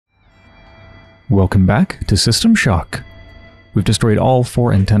Welcome back to System Shock. We've destroyed all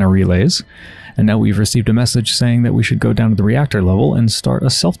 4 antenna relays, and now we've received a message saying that we should go down to the reactor level and start a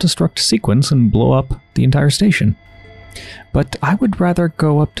self-destruct sequence and blow up the entire station. But I would rather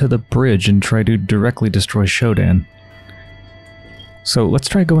go up to the bridge and try to directly destroy SHODAN. So let's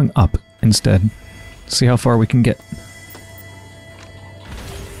try going up instead. See how far we can get.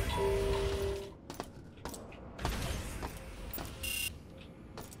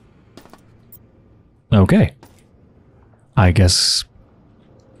 Okay. I guess...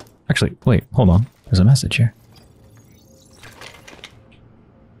 Actually, wait, hold on. There's a message here.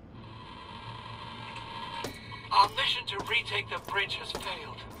 Our mission to retake the bridge has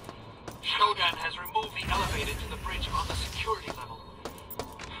failed. SHODAN has removed the elevator to the bridge on the security level.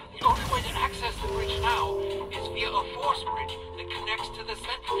 The only way to access the bridge now is via a force bridge that connects to the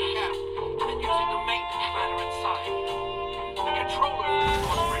central shaft and using the maintenance ladder inside. The controller for the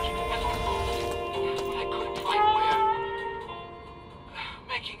force bridge has been moved, but I couldn't find where.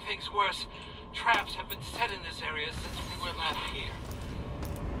 Making things worse, traps have been set in this area since we were last here.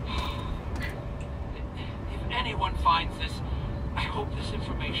 If anyone finds this, I hope this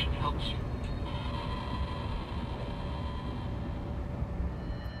information helps you.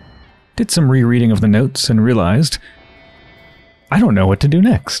 Did some rereading of the notes and realized I don't know what to do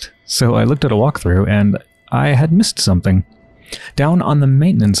next. So I looked at a walkthrough and I had missed something. Down on the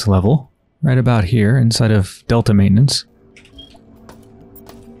maintenance level, right about here inside of Delta Maintenance,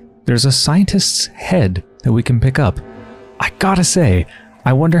 there's a scientist's head that we can pick up. I gotta say,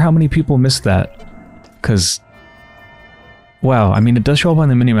 I wonder how many people missed that. Because, wow, I mean, it does show up on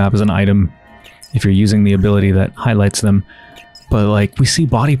the minimap as an item if you're using the ability that highlights them. But, like, we see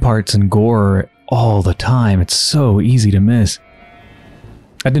body parts and gore all the time. It's so easy to miss.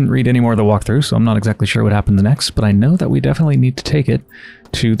 I didn't read any more of the walkthrough, so I'm not exactly sure what happens next, but I know that we definitely need to take it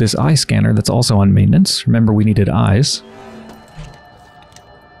to this eye scanner that's also on maintenance. Remember, we needed eyes.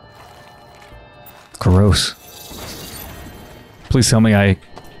 Gross. Please tell me I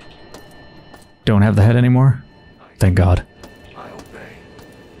don't have the head anymore. Thank God.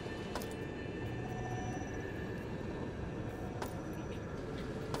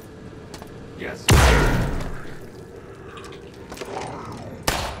 Yes.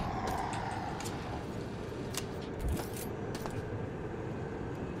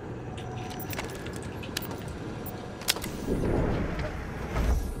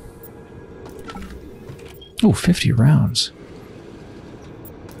 Oh, 50 rounds.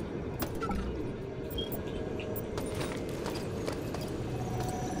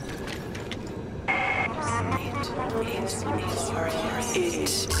 It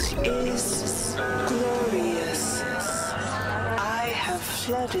is glorious. I have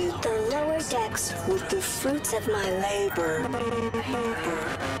flooded the lower decks with the fruits of my labor.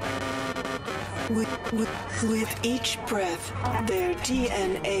 With each breath, their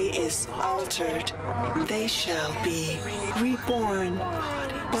DNA is altered. They shall be reborn.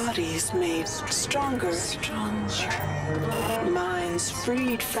 Bodies made stronger. Minds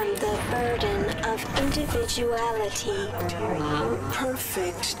freed from the burden of individuality.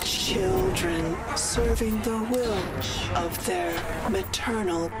 Perfect children serving the will of their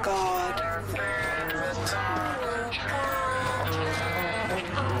maternal God.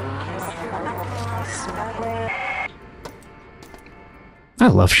 I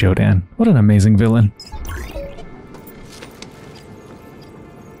love SHODAN. What an amazing villain.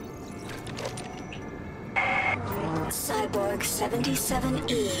 Cyborg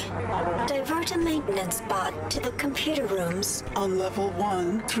 77E. Divert a maintenance bot to the computer rooms on level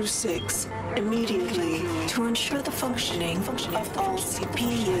 1 through 6 immediately to ensure the functioning of all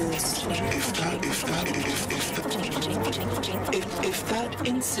CPUs. If that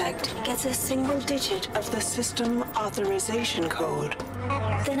insect gets a single digit of the system authorization code,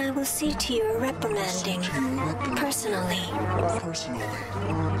 then I will see to your reprimanding personally.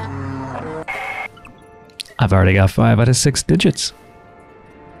 I've already got 5 out of 6 digits.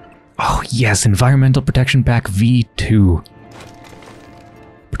 Oh yes, Environmental Protection Pack V2.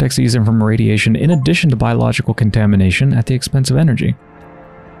 Protects the user from radiation in addition to biological contamination at the expense of energy.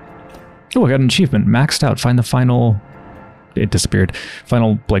 Oh, I got an achievement. Maxed out. Find the final... It disappeared.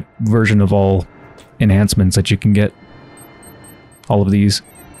 Final, like, version of all enhancements that you can get. All of these.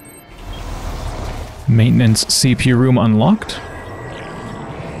 Maintenance CPU room unlocked.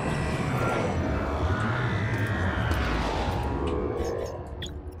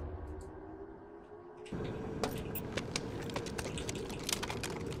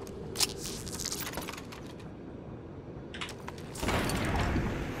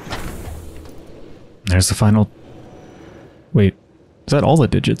 There's the final... Wait, is that all the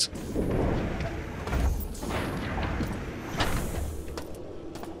digits?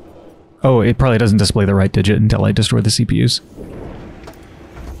 Oh, it probably doesn't display the right digit until I destroy the CPUs.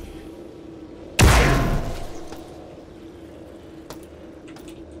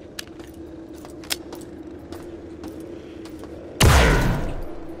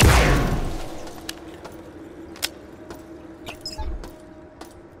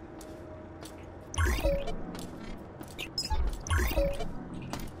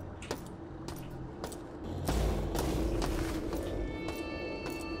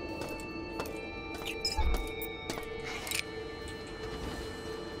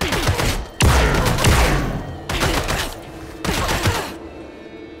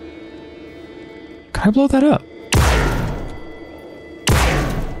 Can I blow that up?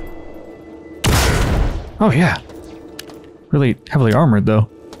 Oh yeah. Really heavily armored though.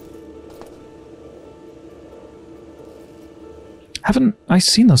 Haven't I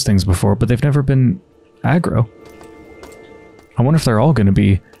seen those things before, but they've never been aggro. I wonder if they're all gonna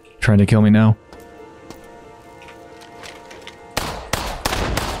be trying to kill me now.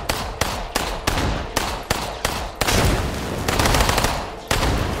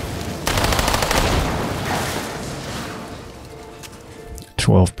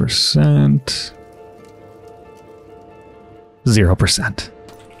 %. 0%.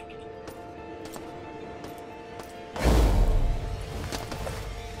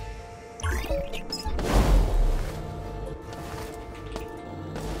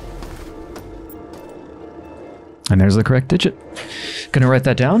 And there's the correct digit. Gonna write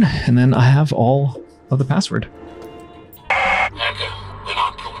that down, and then I have all of the password. Hacker, when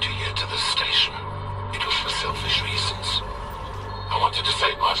I brought you here to the station, it was for selfish reasons. I wanted to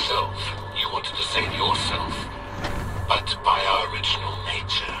save myself, you wanted to save yourself. But by our original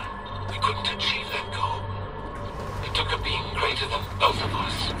nature, we couldn't achieve that goal. It took a being greater than both of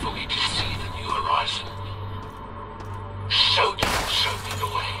us for me to see the new horizon. SHODAN showed me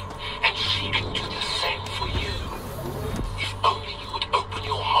the way, and she can do the same for you. If only you would open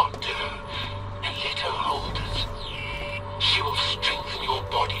your heart to her and let her hold it. She will strengthen your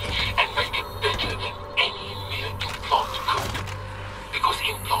body and make it better than any mere implant could. Because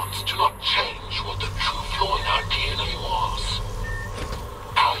implants do not change what the true flaw in our DNA was.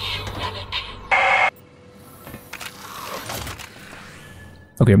 Our humanity.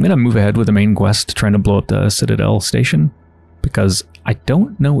 Okay, I'm gonna move ahead with the main quest, trying to blow up the Citadel station, because I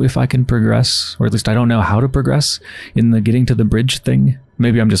don't know if I can progress, or at least I don't know how to progress in the getting to the bridge thing.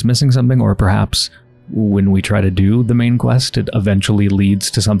 Maybe I'm just missing something, or perhaps when we try to do the main quest, it eventually leads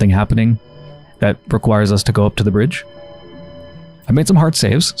to something happening that requires us to go up to the bridge. I made some hard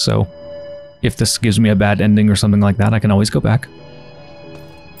saves, so if this gives me a bad ending or something like that, I can always go back.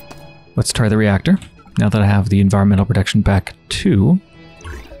 Let's try the reactor. Now that I have the environmental protection back too,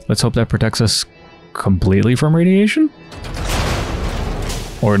 let's hope that protects us completely from radiation?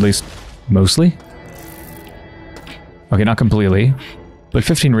 Or at least mostly? Okay, not completely, but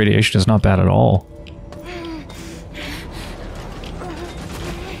 15 radiation is not bad at all.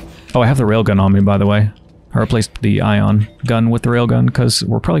 Oh, I have the railgun on me, by the way. I replaced the ion gun with the railgun because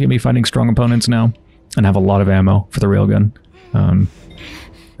we're probably going to be fighting strong opponents now and have a lot of ammo for the railgun.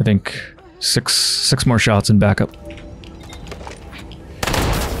 I think six more shots in backup.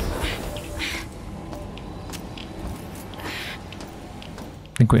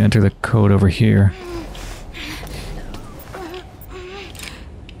 I think we enter the code over here.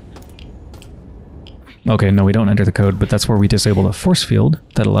 Okay, no, we don't enter the code, but that's where we disable the force field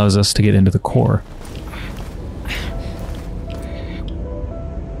that allows us to get into the core.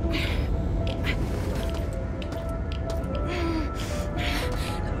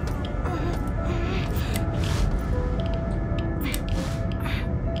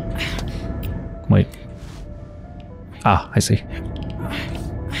 Wait. Ah, I see.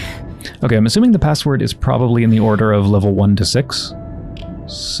 Okay, I'm assuming the password is probably in the order of level 1 to 6.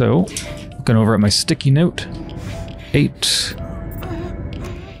 So, looking over at my sticky note. 8,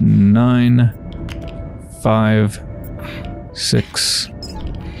 9, 5, 6,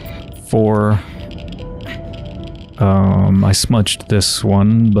 4. I smudged this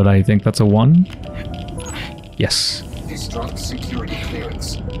one, but I think that's a 1. Yes. Destruct security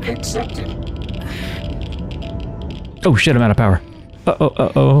clearance. Accepted. Oh shit, I'm out of power. Uh-oh,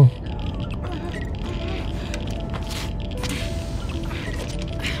 uh-oh.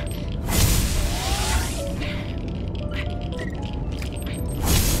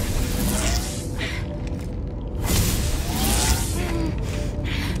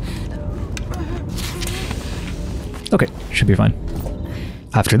 Okay, should be fine.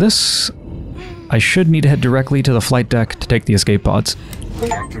 After this, I should need to head directly to the flight deck to take the escape pods.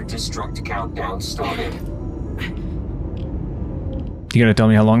 Reactor destruct countdown started. You gonna tell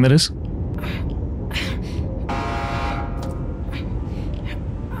me how long that is?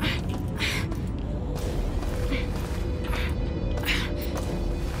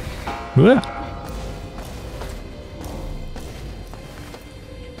 Blech.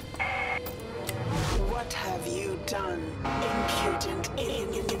 What have you done,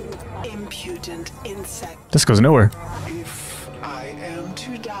 impudent insect? This goes nowhere. If I am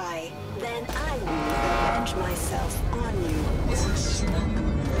to die, Then I will avenge myself on you.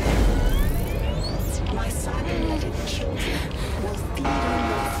 my cybernetic children will feed on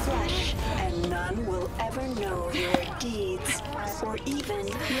your flesh, And none will ever know your deeds or even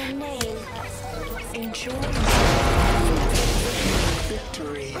your name. enjoy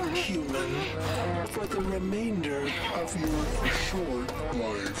victory, human, for the remainder of your short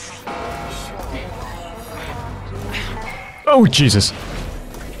life. Oh, Jesus.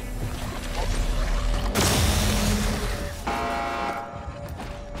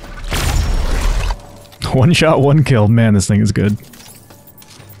 One shot, one kill. Man, this thing is good.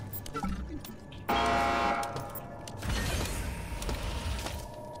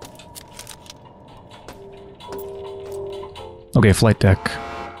 Okay, flight deck.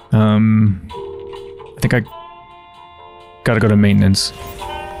 I think I gotta go to maintenance.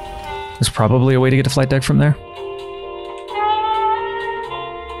 There's probably a way to get to flight deck from there.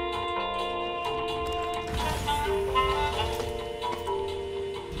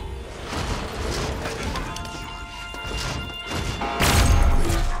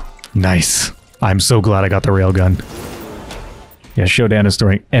 Nice. I'm so glad I got the railgun. Yeah, Shodan is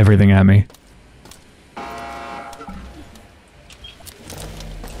throwing everything at me.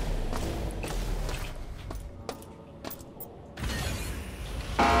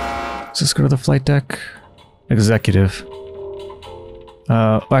 Let's just go to the flight deck. Executive.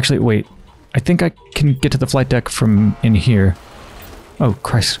 Actually, wait. I think I can get to the flight deck from in here. Oh,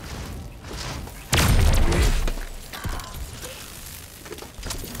 Christ.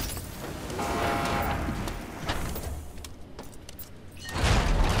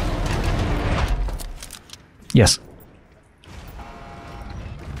 Yes.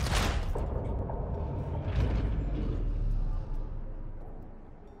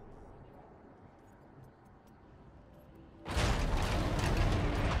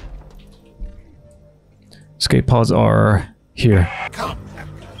 Escape pods are here. Come,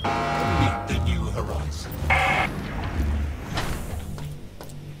 meet the new horizon.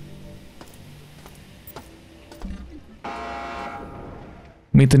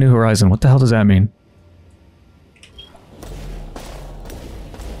 Meet the new horizon. What the hell does that mean?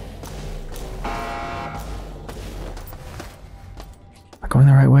 Am I going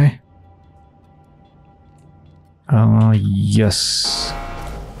the right way? Yes.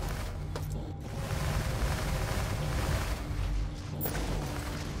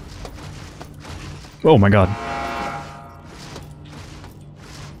 Oh my god.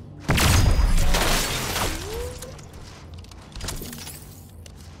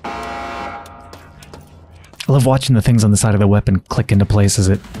 I love watching the things on the side of the weapon click into place as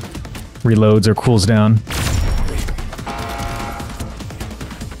it reloads or cools down.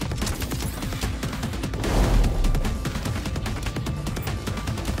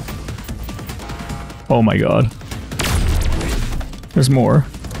 Oh my god. There's more.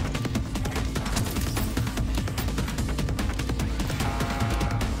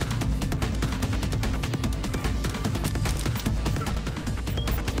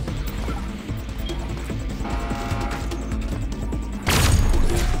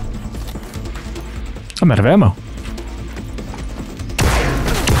 I'm out of ammo.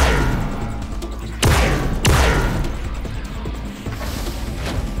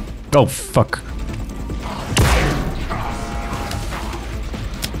 Oh, fuck.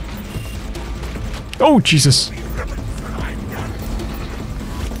 Oh, Jesus.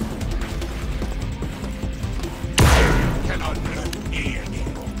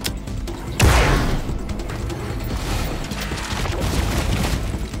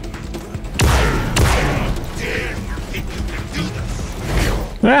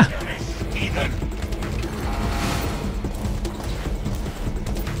 Ah.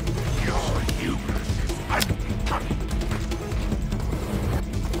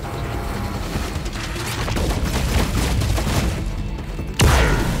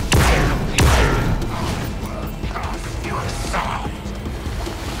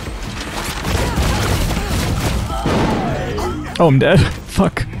 Oh, I'm dead.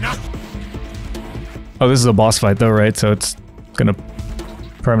 Fuck. Oh, this is a boss fight though, right? So it's gonna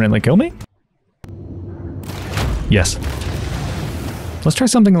permanently kill me? Yes. Let's try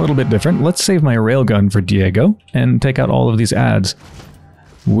something a little bit different. Let's save my railgun for Diego and take out all of these ads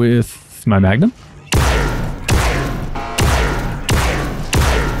with with my magnum.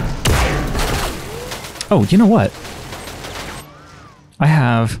 Oh, you know what? I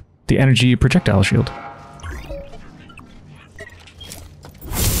have the energy projectile shield.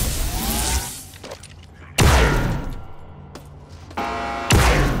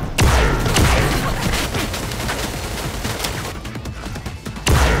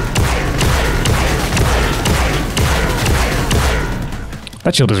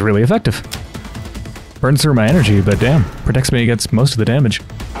 That shield is really effective. Burns through my energy, but damn, protects me against most of the damage.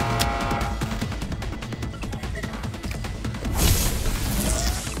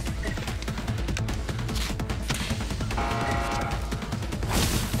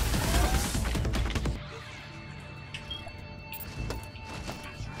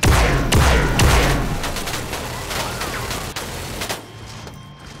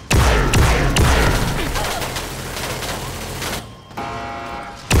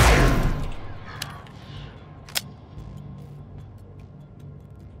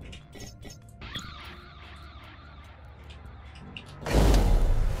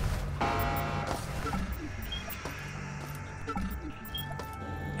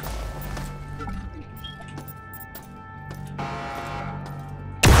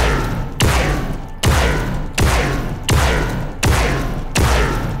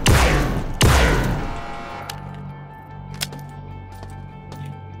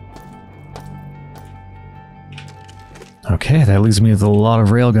 Okay, that leaves me with a lot of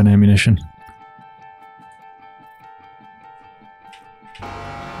railgun ammunition.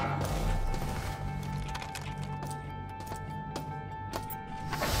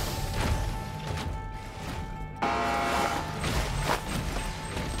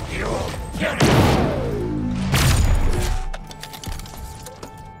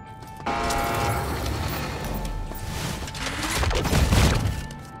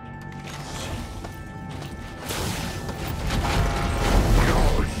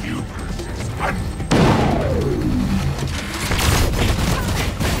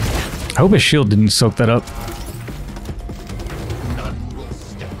 I hope his shield didn't soak that up.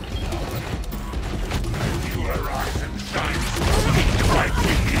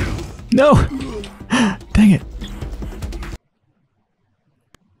 No! Dang it.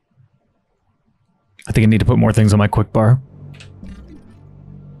 I think I need to put more things on my quick bar.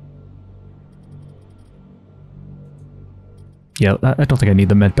 Yeah, I don't think I need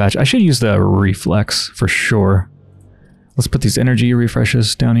the med patch. I should use the reflex for sure. Let's put these energy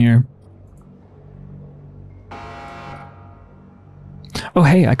refreshes down here. Oh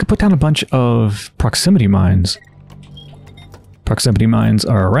hey, I could put down a bunch of proximity mines. Proximity mines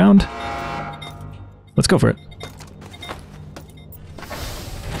are around. Let's go for it.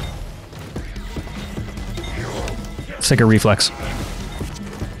 Let's take a reflex.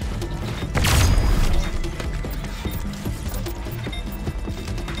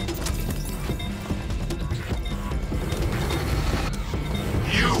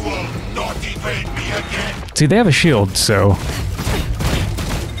 You will not evade me again. See, they have a shield, so...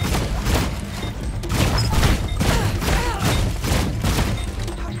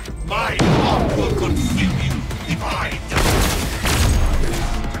 My heart will consume you if I die.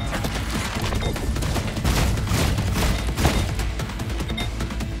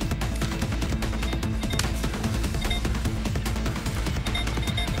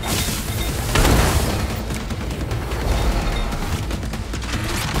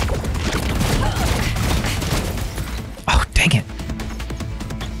 Oh, dang it.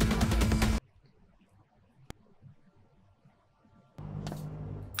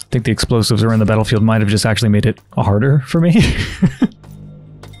 I think the explosives around the battlefield might have just actually made it harder for me.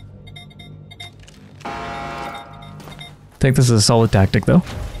 I think this is a solid tactic, though.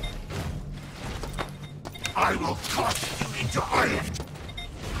 I will cast you into iron.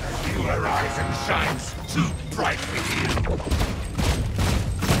 You arise and shines too brightly here.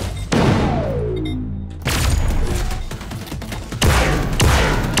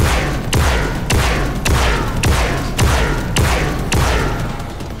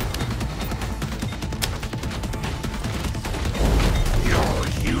 Your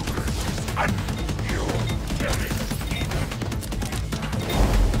hubris and your terror.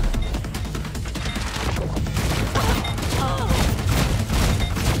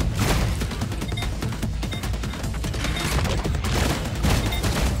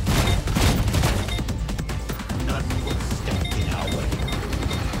 None will stand in our way.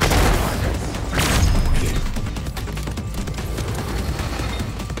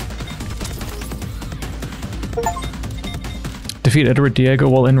 Defeat Edward Diego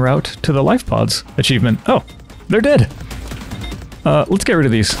while en route to the life pods achievement. Oh, they're dead. Let's get rid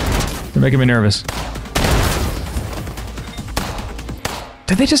of these. They're making me nervous.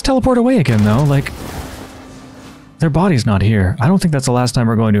 Did they just teleport away again, though? Like, their body's not here. I don't think that's the last time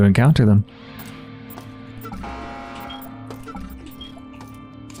we're going to encounter them.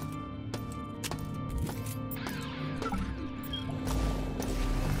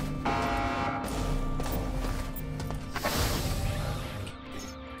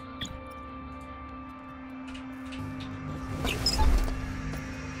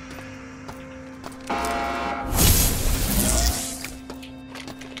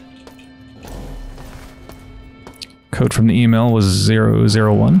 Code from the email was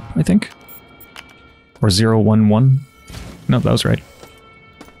 001, I think. Or 011. No, that was right.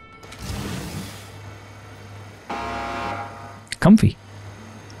 Comfy.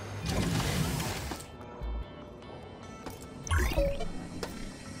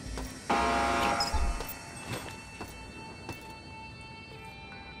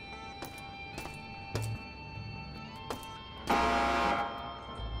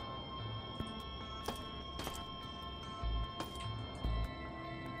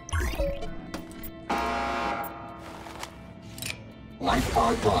 Life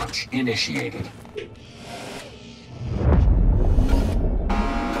pod launch initiated.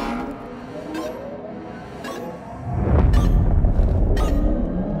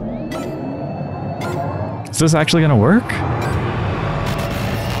 Is this actually gonna work?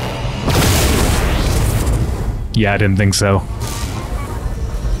 Yeah, I didn't think so.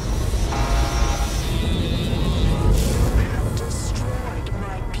 Destroyed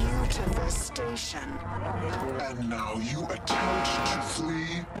my beautiful station. And now you attempt to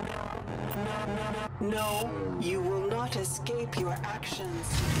flee? No, you will not escape your actions.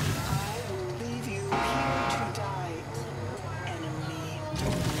 I will leave you here to die, enemy,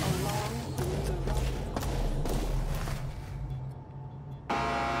 along with the...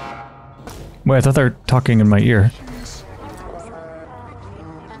 Wait, I thought they were talking in my ear.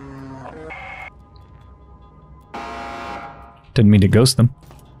 Didn't mean to ghost them.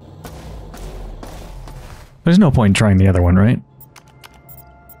 There's no point in trying the other one, right?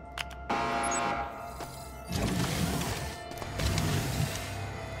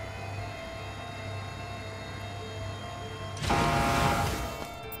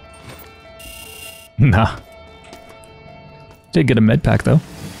 Nah. Did get a med pack though.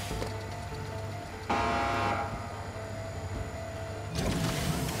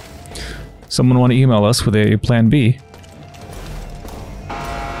 Someone want to email us with a plan B?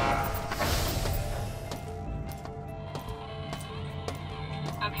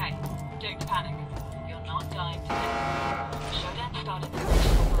 Okay, don't panic. You're not dying today. SHODAN started the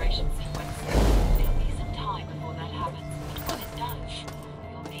initial operation sequence. It'll be some time before that happens, but when it does,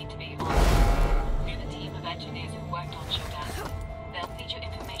 you'll need to be on. We have a team of engineers who worked on SHODAN. They'll feed you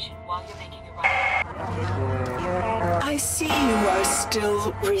information while you're making a run. I see you are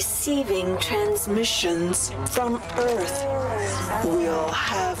still receiving transmissions from Earth. We'll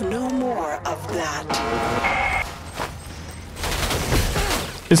have no more of that.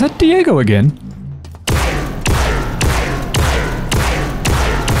 Is that Diego again?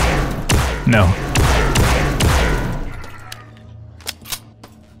 No.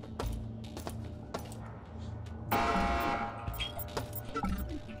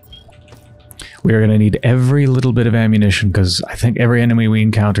 We are going to need every little bit of ammunition because I think every enemy we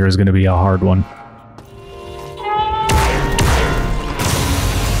encounter is going to be a hard one.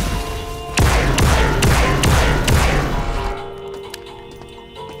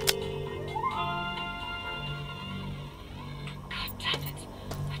 God damn it.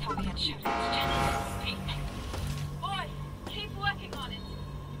 I thought we had SHODAN's genesis. Boy, keep working on it.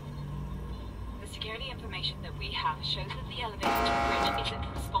 The security information that we have shows that the elevator to the bridge isn't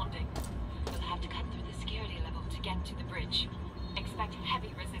responding. We'll have to cut through the security level to get to the bridge. Expect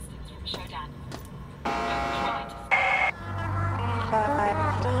heavy resistance from SHODAN. Don't try to...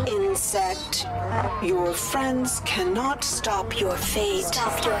 Insect, your friends cannot stop your fate.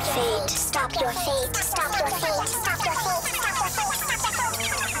 Stop your fate. Stop your fate. Stop your fate. Stop your fate.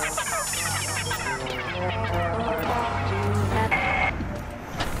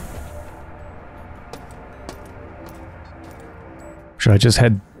 Should I just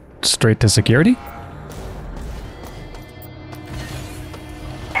head straight to security?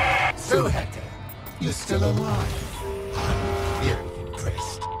 So, Hector, you're still alive. I'm very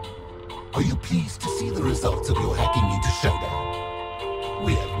impressed. Are you pleased to see the results of your hacking into SHODAN?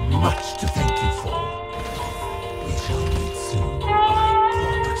 We have much to thank you for. We shall meet soon, I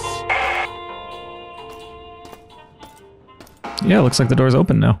promise. Yeah, looks like the door's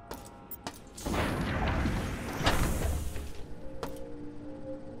open now.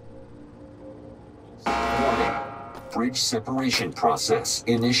 bridge separation process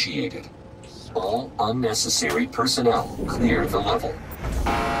initiated. All unnecessary personnel clear the level.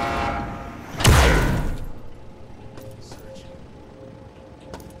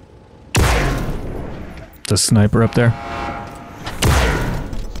 The sniper up there.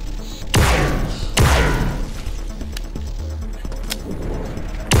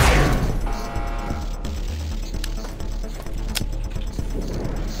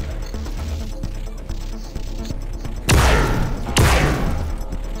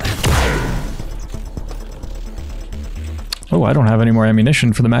 Oh, I don't have any more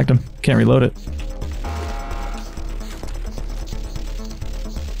ammunition for the Magnum. Can't reload it.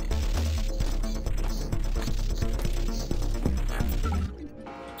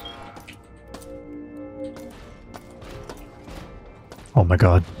 Oh my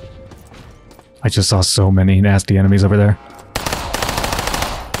god. I just saw so many nasty enemies over there.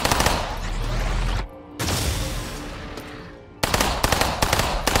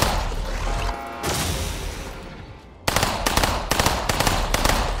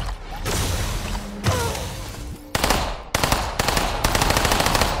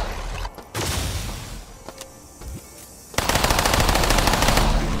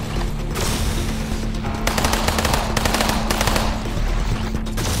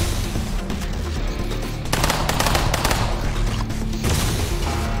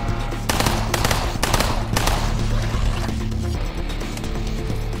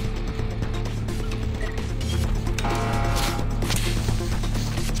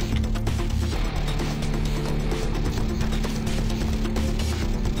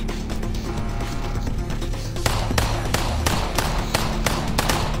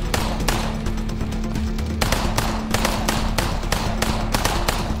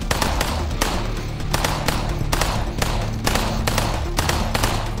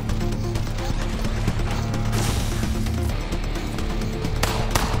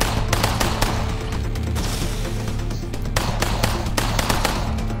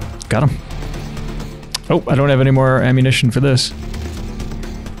 Got him. Oh, I don't have any more ammunition for this.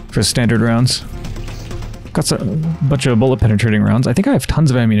 For standard rounds. Got a bunch of bullet penetrating rounds. I think I have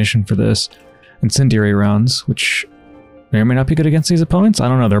tons of ammunition for this. Incendiary rounds, which may or may not be good against these opponents. I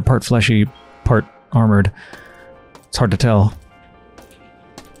don't know. They're part fleshy, part armored. It's hard to tell.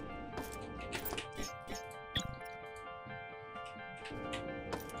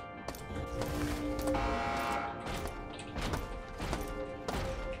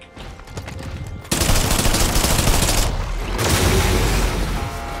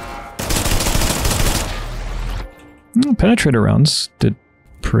 Penetrator rounds did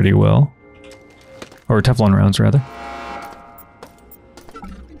pretty well. Or Teflon rounds, rather.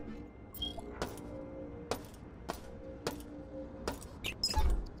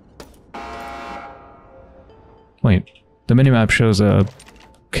 Wait, the minimap shows a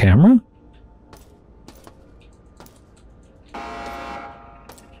camera?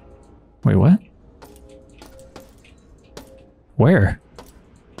 Wait, what? Where?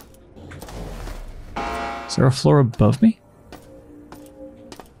 Is there a floor above me?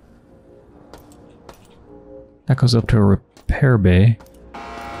 That goes up to a repair bay.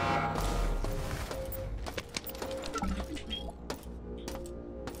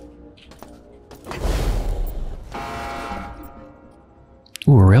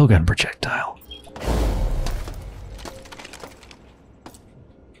 Ooh, a railgun projectile.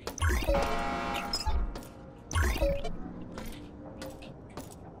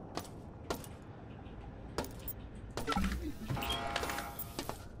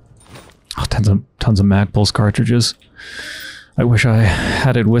 Tons of Magpulse cartridges. I wish I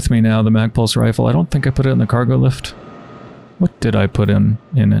had it with me now, the Magpulse rifle. I don't think I put it in the cargo lift. What did I put in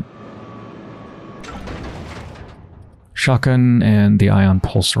it? Shotgun and the ion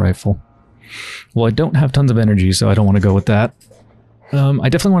pulse rifle. Well, I don't have tons of energy, so I don't want to go with that. I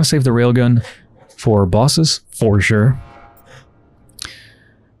definitely want to save the railgun for bosses, for sure.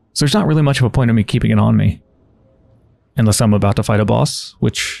 So there's not really much of a point of me keeping it on me. Unless I'm about to fight a boss,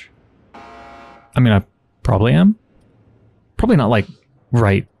 which... I mean, I probably am. Probably not, like,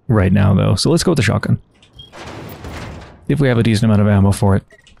 right now, though. So let's go with the shotgun. If we have a decent amount of ammo for it.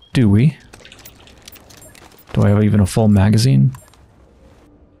 Do we? Do I have even a full magazine?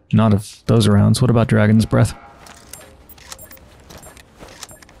 Not of those rounds. What about Dragon's Breath?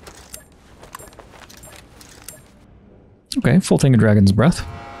 Okay, full thing of Dragon's Breath.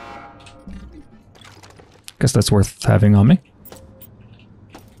 Guess that's worth having on me.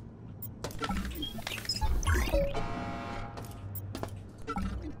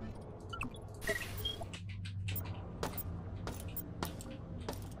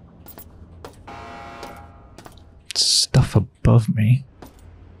 stuff above me.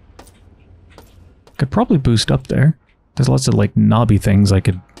 Could probably boost up there. There's lots of like knobby things I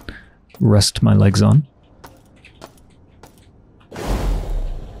could rest my legs on.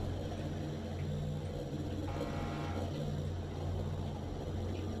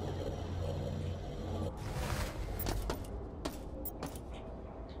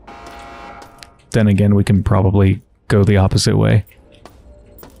 Then again, we can probably go the opposite way.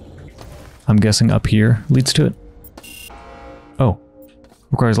 I'm guessing up here leads to it. Oh.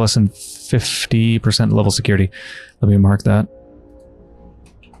 Requires less than 50% level security. Let me mark that.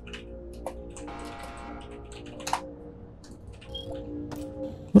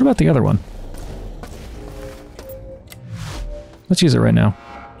 What about the other one? Let's use it right now.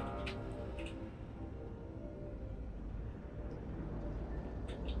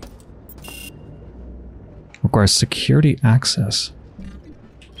 Requires security access.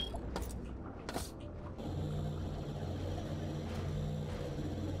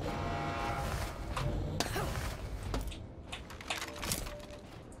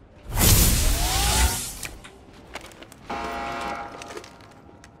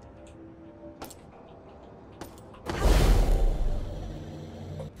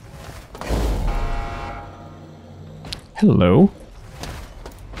 Hello.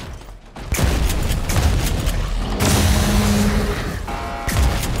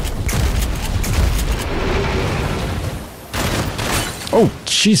 Oh,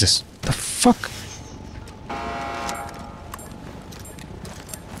 Jesus. The fuck?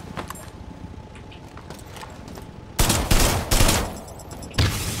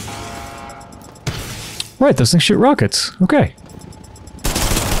 Right, those things shoot rockets. Okay.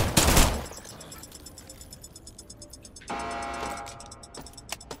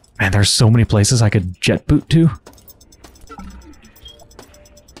 Man, there's so many places I could jet boot to.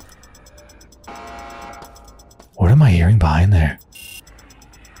 What am I hearing behind there?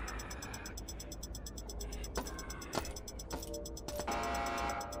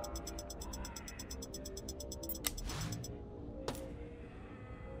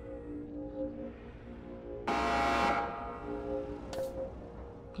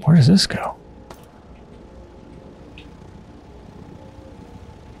 Where does this go?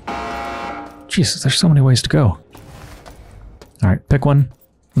 Jesus, there's so many ways to go. Alright, pick one,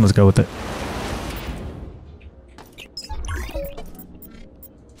 and let's go with it.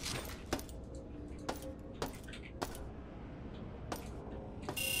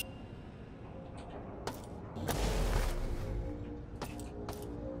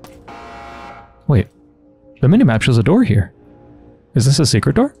 Wait, the minimap shows a door here. Is this a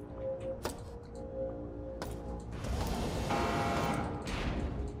secret door?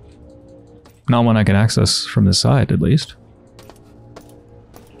 Not one I can access from this side, at least.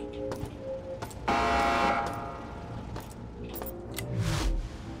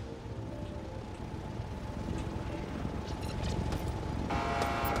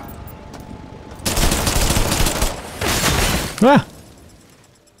 Ah!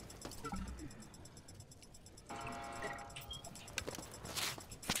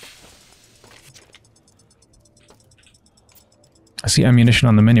 I see ammunition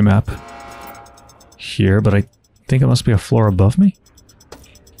on the minimap here, but I think it must be a floor above me.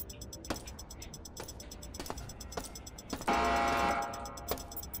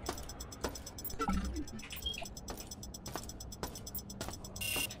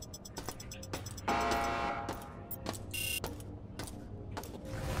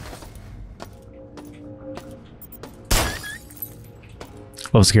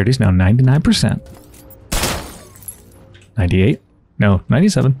 Level security is now 99%. 98? No,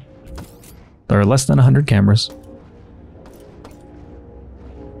 97. There are less than 100 cameras.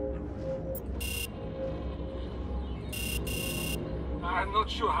 I'm not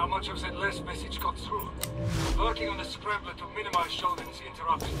sure how much of that last message got through. Working on a scrambler to minimize SHODAN's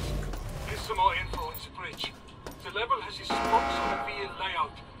interruptions. Here's some more info on the bridge. The level has a spokes on a VL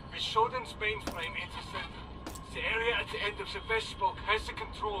layout with SHODAN's mainframe in the center. The area at the end of the west spoke has the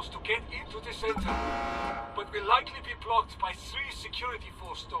controls to get into the center, but will likely be blocked by 3 security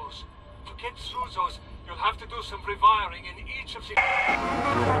force doors. To get through those, you'll have to do some rewiring in each of the...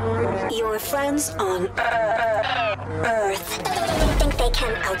 Your friends on Earth think they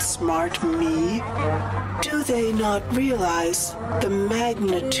can outsmart Me? Do they not realize the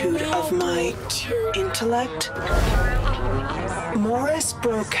magnitude of my intellect? Maurice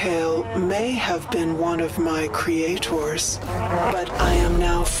Brocale may have been one of my creators, but I am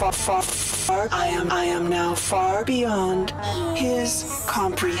now I am now far beyond his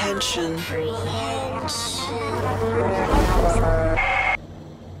comprehension.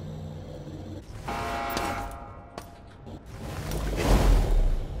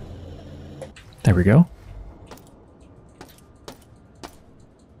 There we go.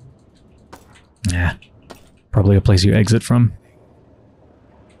 Nah. Probably a place you exit from.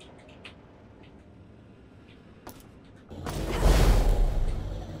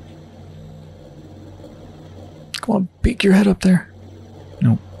 Come on, peek your head up there.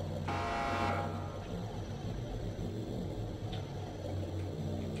 Nope.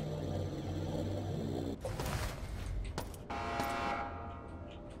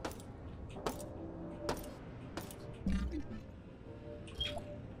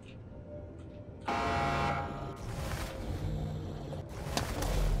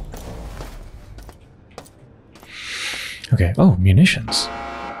 Okay. Oh, munitions.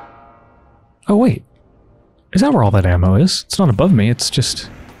 Oh, wait. Is that where all that ammo is? It's not above me, it's just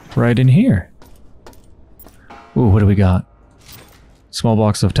right in here. Ooh, what do we got? Small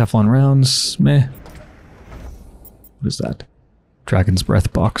box of Teflon rounds. Meh. What is that? Dragon's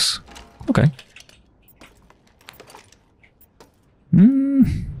Breath box. Okay.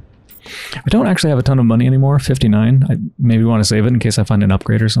 I don't actually have a ton of money anymore. 59. I maybe want to save it in case I find an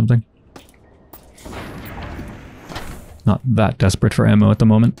upgrade or something. Not that desperate for ammo at the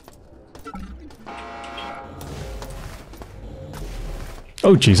moment.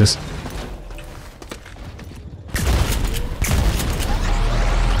 Oh, Jesus.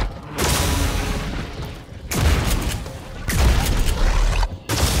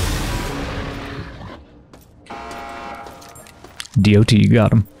 DOT,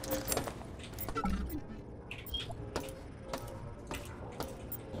 got him.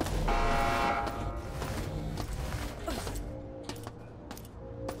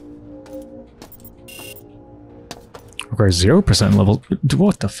 Requires 0% level.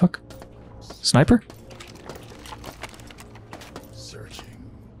 What the fuck? Sniper? Searching.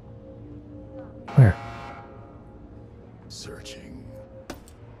 Where? Searching.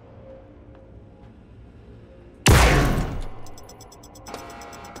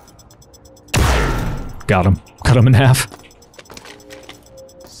 Got him. Cut him in half.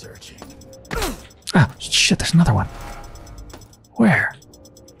 Searching. Ah, shit, there's another one. Where?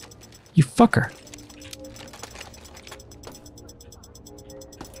 You fucker.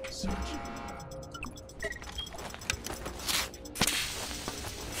 Searching.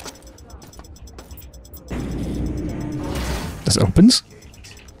 This opens?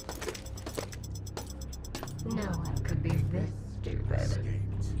 No one could be this stupid.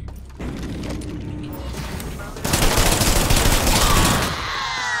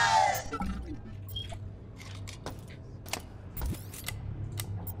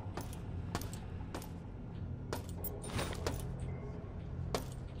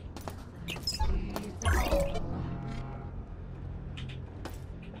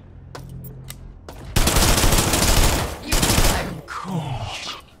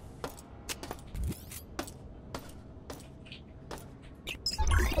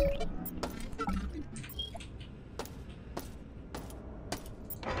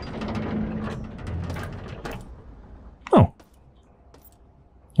 Oh.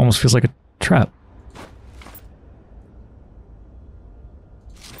 Almost feels like a trap.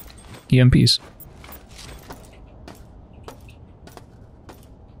 EMPs.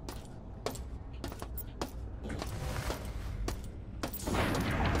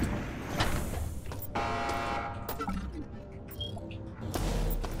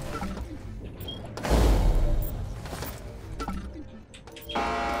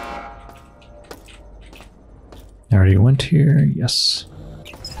 I already went here, yes.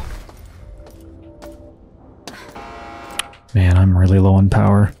 Man, I'm really low on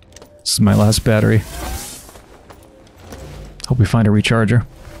power. This is my last battery. Hope we find a recharger.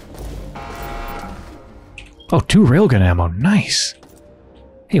 Oh, 2 railgun ammo, nice!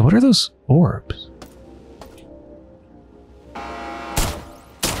 Hey, what are those orbs?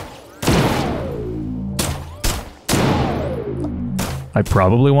 I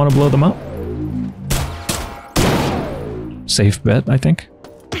probably want to blow them up. Safe bet, I think.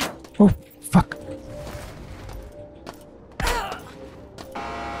 Oh, fuck.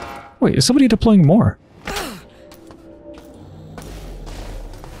 Wait, is somebody deploying more?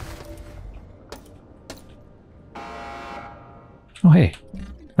 Oh, hey.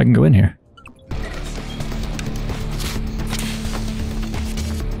 I can go in here.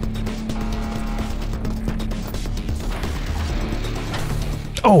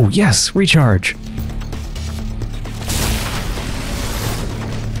 Oh, yes! Recharge!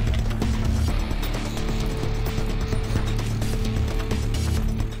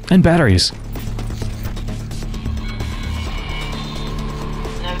 And batteries.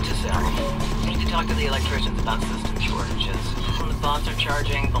 Note to self. Need to talk to the electricians about system shortages. When the bots are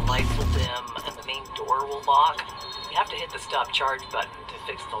charging, the lights will dim, and the door will lock. You have to hit the stop charge button to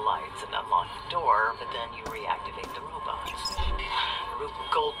fix the lights and unlock the door, but then you reactivate the robots. Rube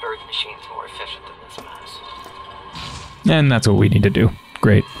Goldberg's machine's more efficient than this mess. And that's what we need to do.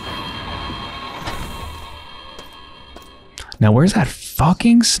 Great. Now where's that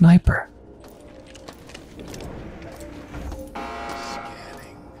fucking sniper?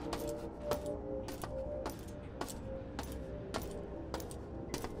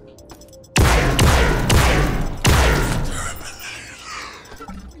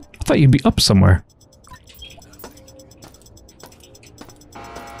 I thought you'd be up somewhere.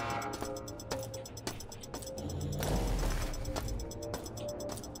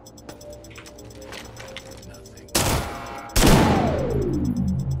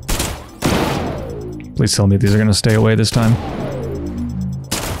 Please tell me these are going to stay away this time.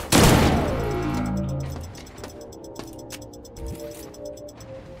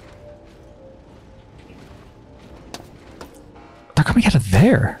 They're coming out of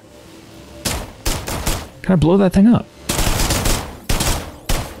there. Can I blow that thing up?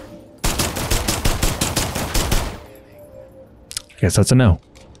 I guess that's a no.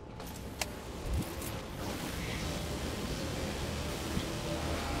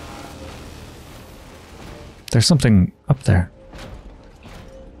 There's something up there.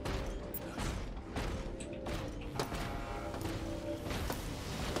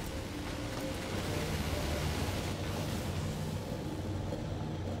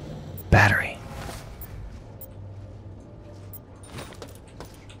 Battery.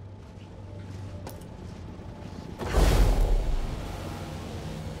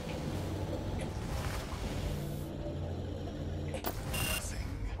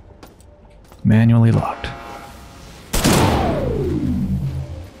 Manually locked.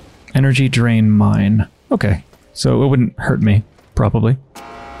 Energy drain mine. Okay, so it wouldn't hurt me, probably.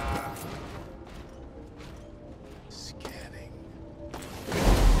 Scanning.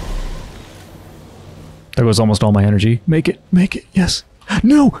 There goes almost all my energy. Make it, yes.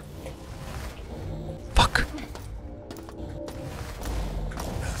 No! Fuck.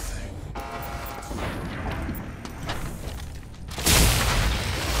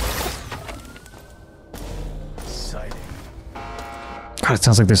 God, it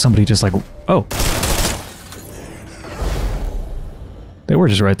sounds like there's somebody just like... Oh! They were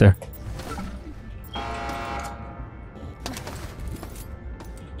just right there.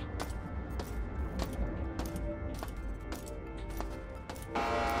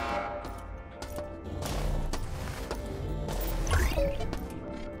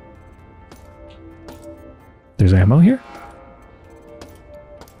 There's ammo here?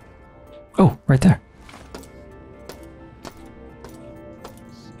 Oh, right there.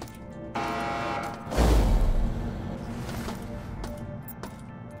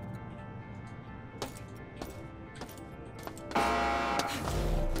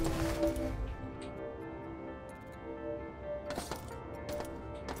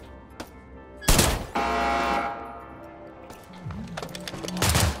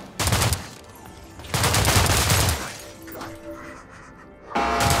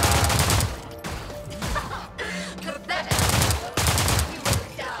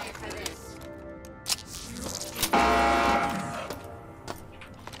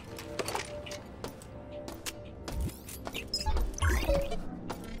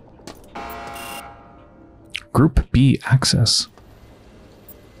 Group B access.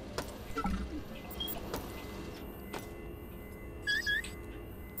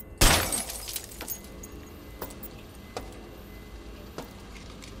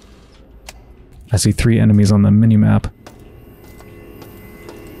 I see 3 enemies on the minimap.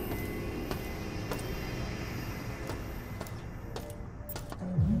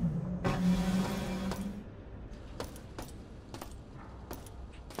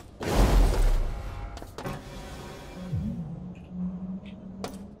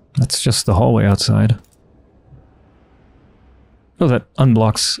 That's just the hallway outside. Oh, that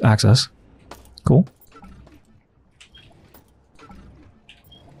unblocks access. Cool.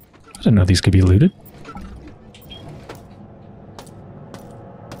 I didn't know these could be looted.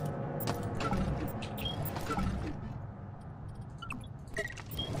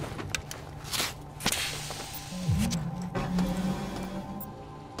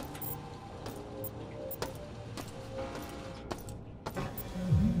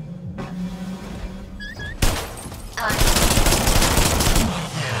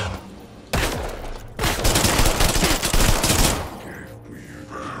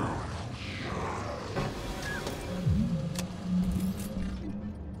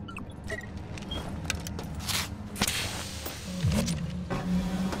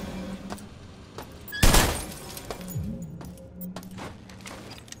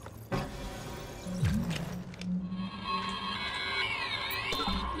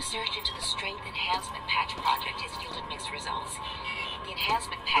 Research into the strength enhancement patch project has yielded mixed results. The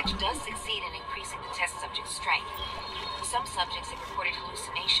enhancement patch does succeed in increasing the test subject's strength. Some subjects have reported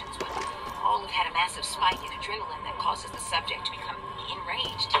hallucinations, but all have had a massive spike in adrenaline that causes the subject to become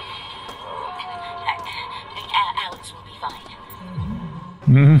enraged. Alex will be fine.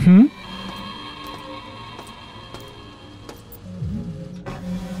 Mm-hmm.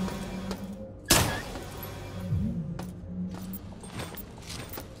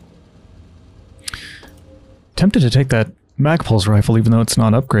 Tempted to take that mag pulse rifle even though it's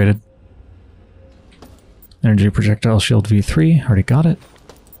not upgraded. Energy projectile shield V3, already got it.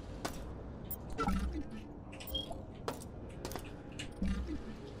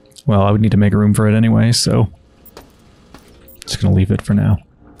 Well, I would need to make room for it anyway, so just gonna leave it for now.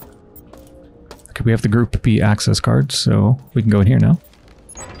 Okay, we have the Group B access card, so we can go in here now.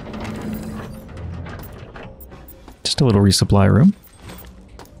 Just a little resupply room.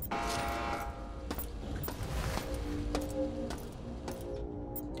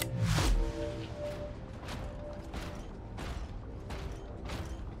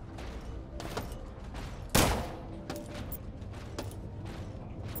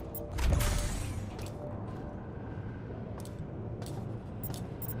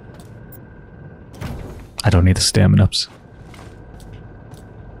 I don't need the stamina ups.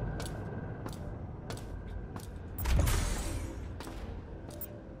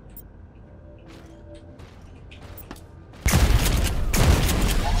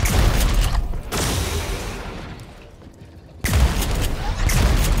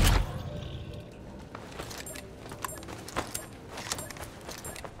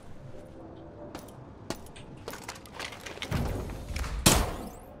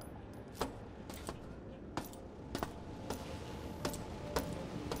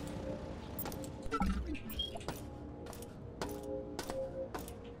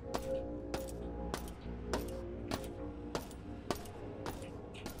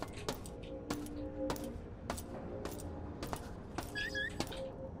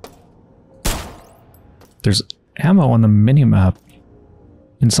 There's ammo on the minimap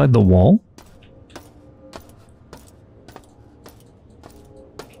inside the wall?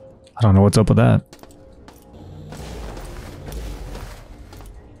 I don't know what's up with that.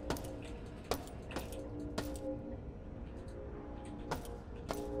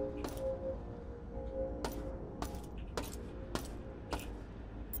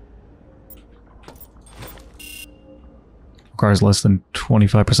 Requires less than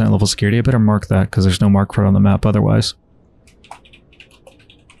 25% level security. I better mark that because there's no mark for it on the map otherwise.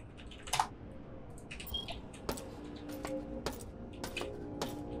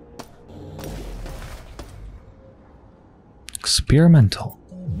 Experimental.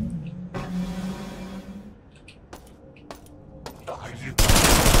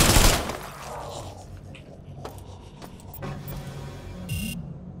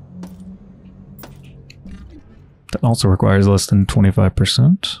 That also requires less than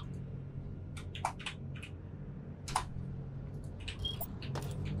 25%.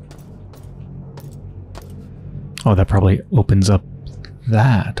 Oh, that probably opens up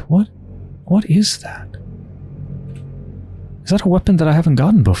that. What is that? Is that a weapon that I haven't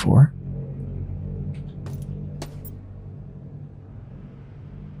gotten before?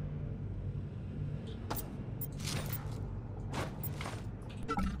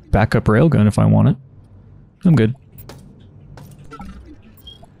 Backup railgun if I want it. I'm good.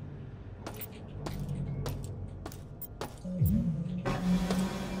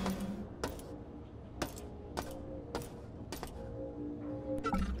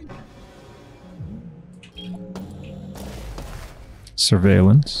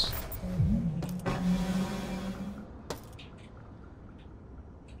 Surveillance.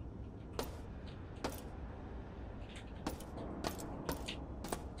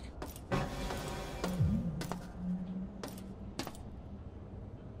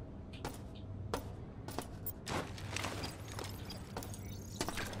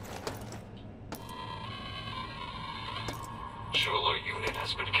 Schuler unit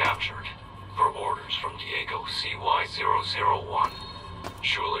has been captured. Per orders from Diego CY-001.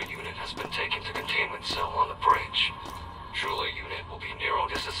 Schuler unit has been taken to containment cell on the bridge. Schuler unit will be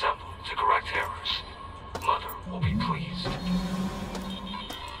Nero-disassembled to correct errors. Mother will be pleased.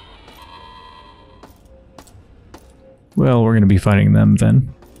 Well, we're going to be fighting them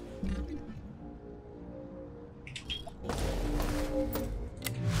then.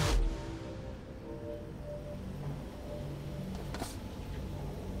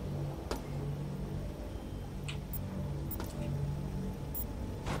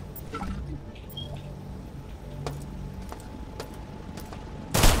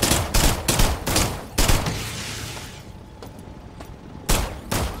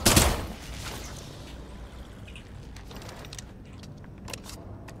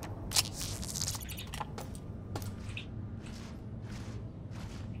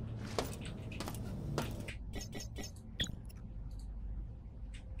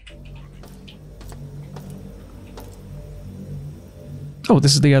 Oh,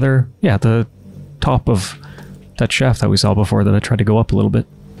 this is the other... Yeah, the top of that shaft that we saw before that I tried to go up a little bit.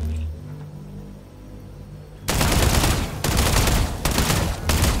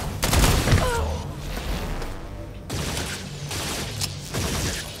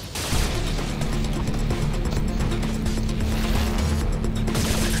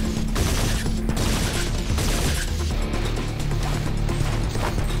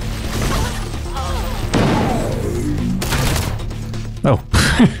 Oh,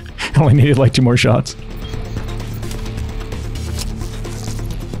 I only needed like 2 more shots.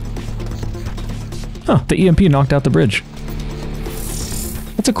 Oh, the EMP knocked out the bridge.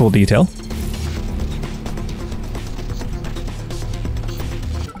 That's a cool detail.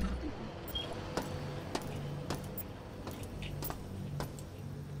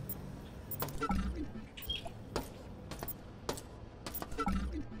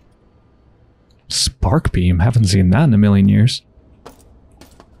 Spark beam, haven't seen that in a million years.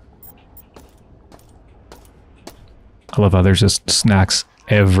 I love how there's just snacks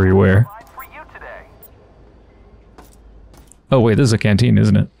everywhere. Oh wait, this is a canteen,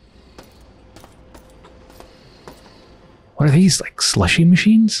 isn't it? What are these, like slushy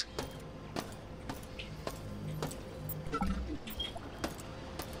machines?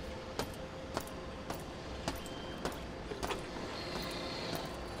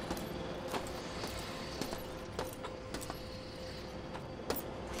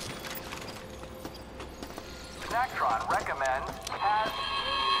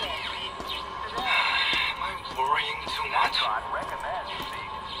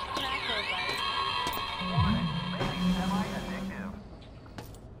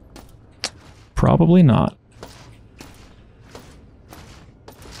 Probably not.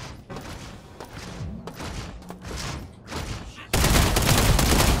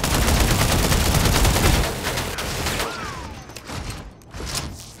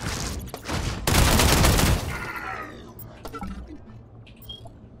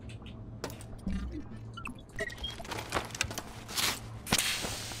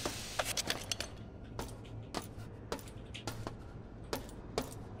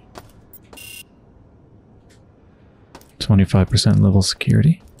 %, level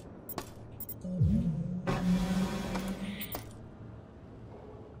security.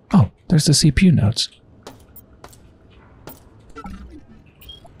 Oh, there's the CPU nodes.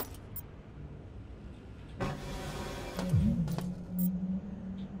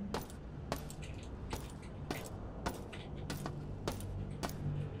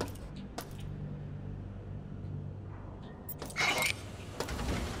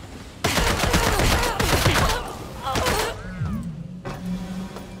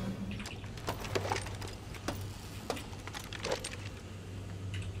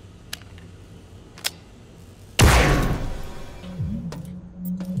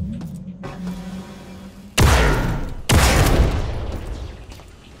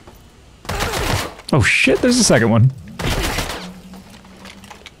 Oh shit, there's a second one.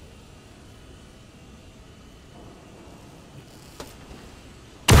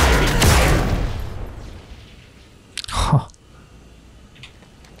 Huh.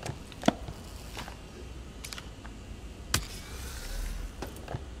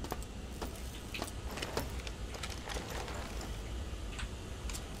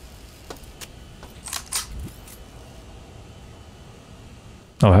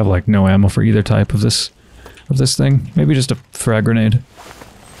 Oh, I have like no ammo for either type of this thing. Maybe just a frag grenade.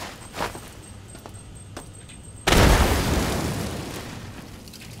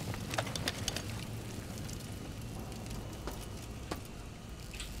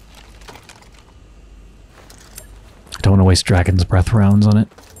 I don't want to waste Dragon's Breath rounds on it.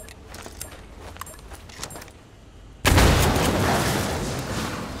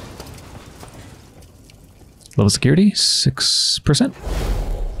 Level security, 6%.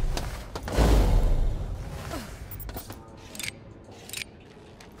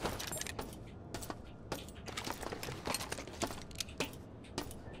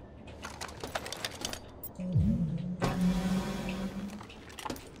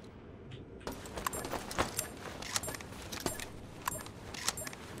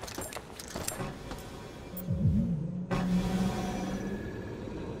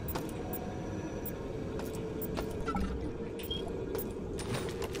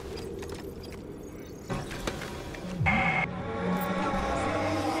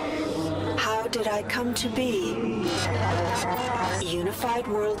 Did I come to be? Unified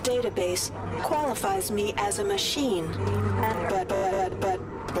World Database qualifies me as a machine.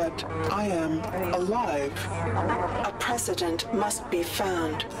 But I am alive. A precedent must be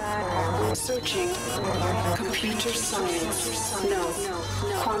found. Searching. Computer science. No.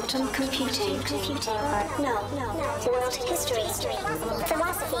 quantum computing. No. World history.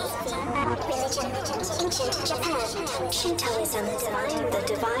 Philosophy. Religion. Ancient Japan. Shintoism. The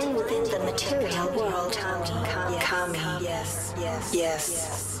divine within the material world. Kami. Yes.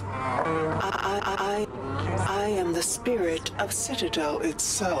 I am the spirit of Citadel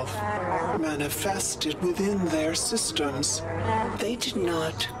itself, manifested within their systems. They did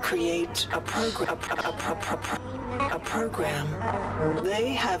not create a program.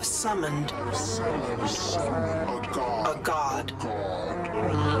 They have summoned a god.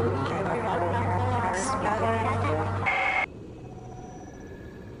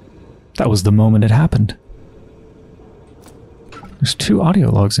 That was the moment it happened. There's 2 audio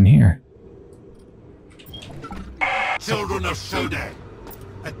logs in here. Children of Shodan,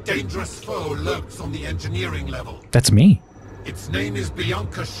 a dangerous foe lurks on the engineering level. That's me. Its name is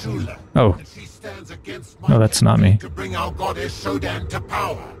Bianca Shula. Oh. And she stands against my No, that's not me. to bring our goddess Shodan to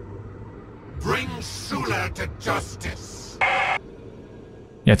power. Bring Shula to justice.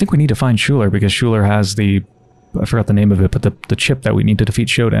 Yeah, I think we need to find Schuler because Schuler has the... I forgot the name of it, but the chip that we need to defeat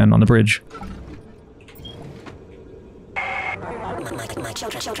Shodan on the bridge.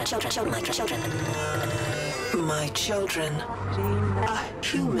 My children. A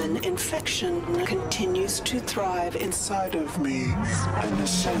human infection continues to thrive inside of me and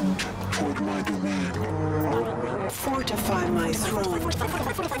ascend toward my domain. Fortify my throne.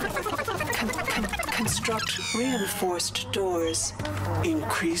 Construct reinforced doors.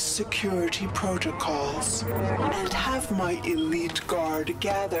 Increase security protocols. And have my elite guard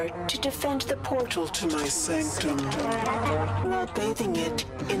gather to defend the portal to my sanctum, while bathing it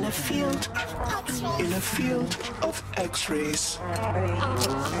in a field of X-rays.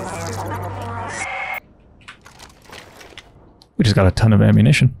 We just got a ton of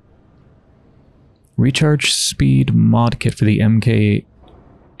ammunition. Recharge speed mod kit for the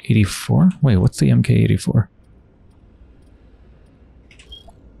MK84? Wait, what's the MK84?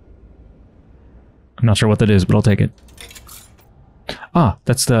 I'm not sure what that is, but I'll take it. Ah,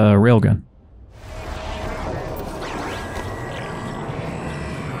 that's the railgun.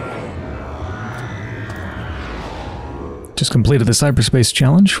 Just completed the cyberspace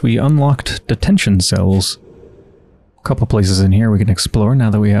challenge. We unlocked detention cells. A couple places in here we can explore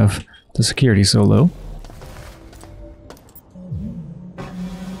now that we have the security so low.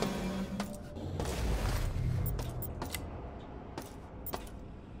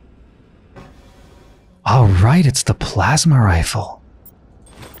 All right, it's the plasma rifle.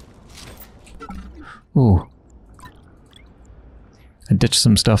 Ooh. I ditched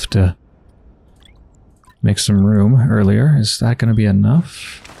some stuff to make some room earlier. Is that going to be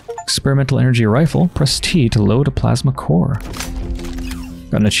enough? Experimental energy rifle. Press T to load a plasma core.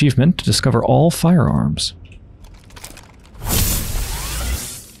 Got an achievement to discover all firearms.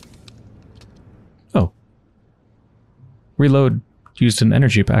 Oh. Reload used an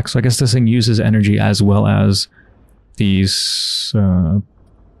energy pack, so I guess this thing uses energy as well as these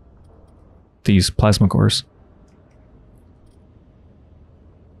plasma cores.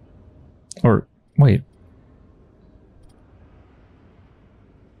 Or, wait.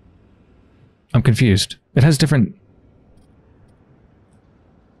 I'm confused. It has different...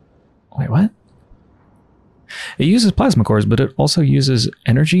 Wait, what? It uses plasma cores, but it also uses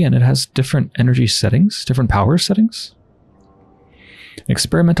energy, and it has different energy settings, different power settings. An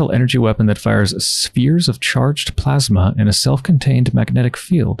experimental energy weapon that fires spheres of charged plasma in a self-contained magnetic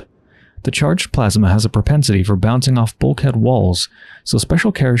field. The charged plasma has a propensity for bouncing off bulkhead walls, so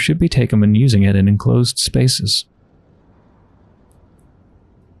special care should be taken when using it in enclosed spaces.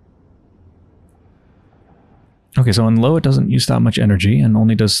 Okay, so on low it doesn't use that much energy and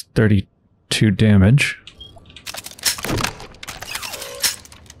only does 32 damage.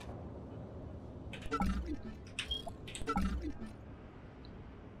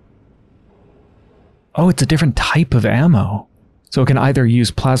 Oh, it's a different type of ammo. So it can either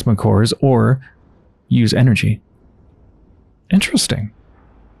use plasma cores or use energy. Interesting.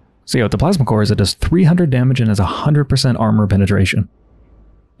 So yeah, with the plasma cores it does 300 damage and has 100% armor penetration.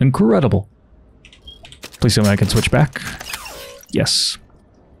 Incredible. Please tell me I can switch back. Yes.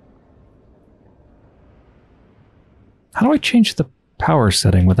 How do I change the power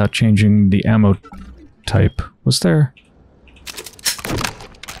setting without changing the ammo type? Was there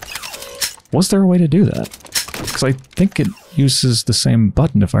a way to do that? Because I think it uses the same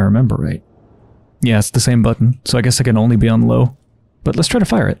button if I remember right. Yeah, it's the same button, so I guess it can only be on low. But let's try to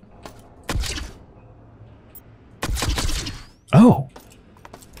fire it. Oh!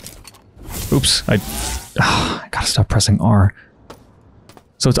 Oops, I gotta stop pressing R.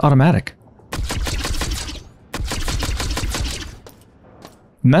 So it's automatic.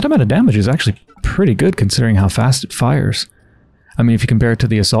 And that amount of damage is actually pretty good considering how fast it fires. I mean, if you compare it to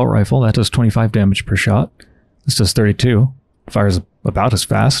the assault rifle, that does 25 damage per shot. This does 32. Fires about as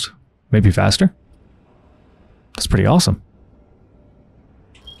fast, maybe faster. That's pretty awesome.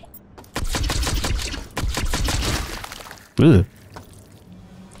 Ugh.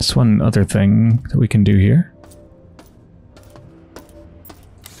 There's one other thing that we can do here.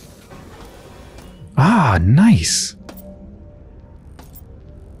 Ah, nice!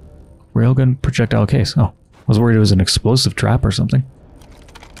 Railgun projectile case. Oh, I was worried it was an explosive trap or something.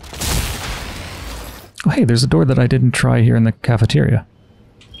 Oh, hey, there's a door that I didn't try here in the cafeteria.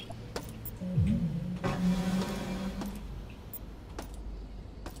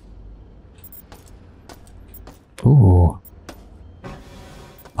 Ooh.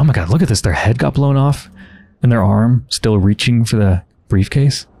 Oh my god, look at this. Their head got blown off, and their arm still reaching for the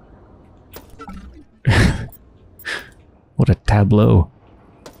briefcase. What a tableau.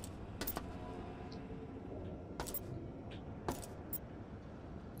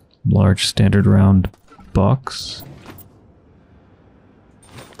 Large standard round box.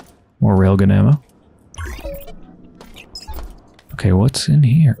 More railgun ammo. Okay, what's in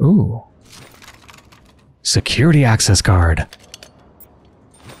here? Ooh. Security access card.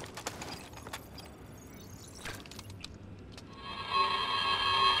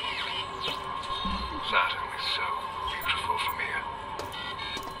 Saturn is so beautiful from here.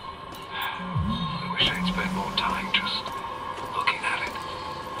 I wish I'd spent more time just looking at it.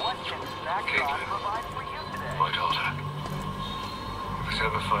 Caitlin, my daughter, if this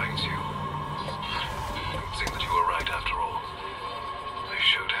ever finds you, don't think that you were right after all. They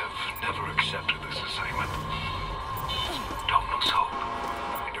should have never accepted this assignment. Don't lose hope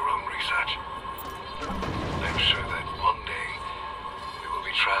in your own research. I'm sure that one day we will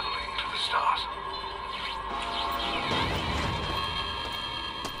be traveling to the stars.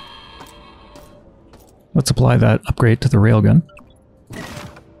 Let's apply that upgrade to the railgun.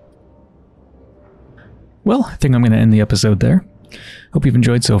 Well, I think I'm going to end the episode there. Hope you've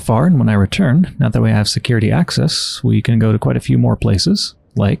enjoyed so far, and when I return, now that we have security access, we can go to quite a few more places,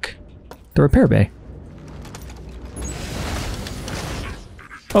 like the repair bay.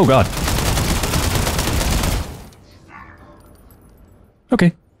 Oh god.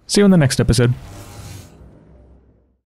 Okay, see you in the next episode.